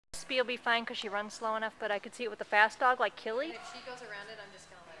will be fine because she runs slow enough, but I could see it with the fast dog like Killy. And if she goes around it, I'm just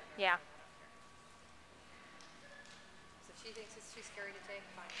going to let her go. Yeah. So if she thinks it's too scary to take,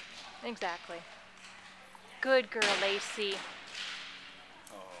 fine. Exactly. Good girl, Lacey.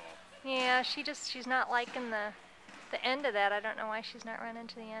 Oh. Yeah, she's not liking the end of that. I don't know why she's not running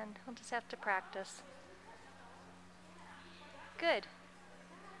to the end. We'll just have to practice. Good.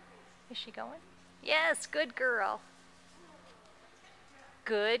 Is she going? Yes, good girl.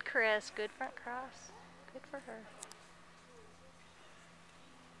 Good, Chris. Good front cross. Good for her.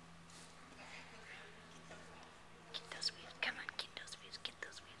 Get those weaves. Come on, get those weaves. Get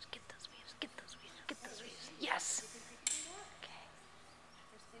those weaves. Get those weaves. Get those weaves. Get those weaves. Yes. Okay.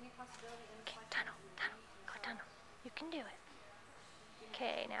 Okay, tunnel. Go tunnel. You can do it.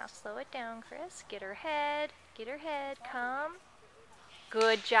 Okay, now slow it down, Chris. Get her head. Get her head. Come.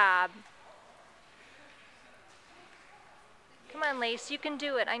 Good job. Come on, Lace. You can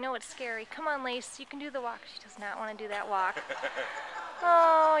do it. I know it's scary. Come on, Lace. You can do the walk. She does not want to do that walk.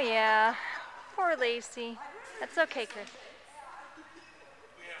 Oh, yeah. Poor Lacey. That's okay, Chris.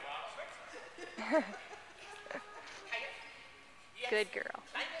 Good girl.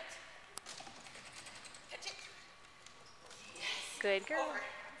 Good girl.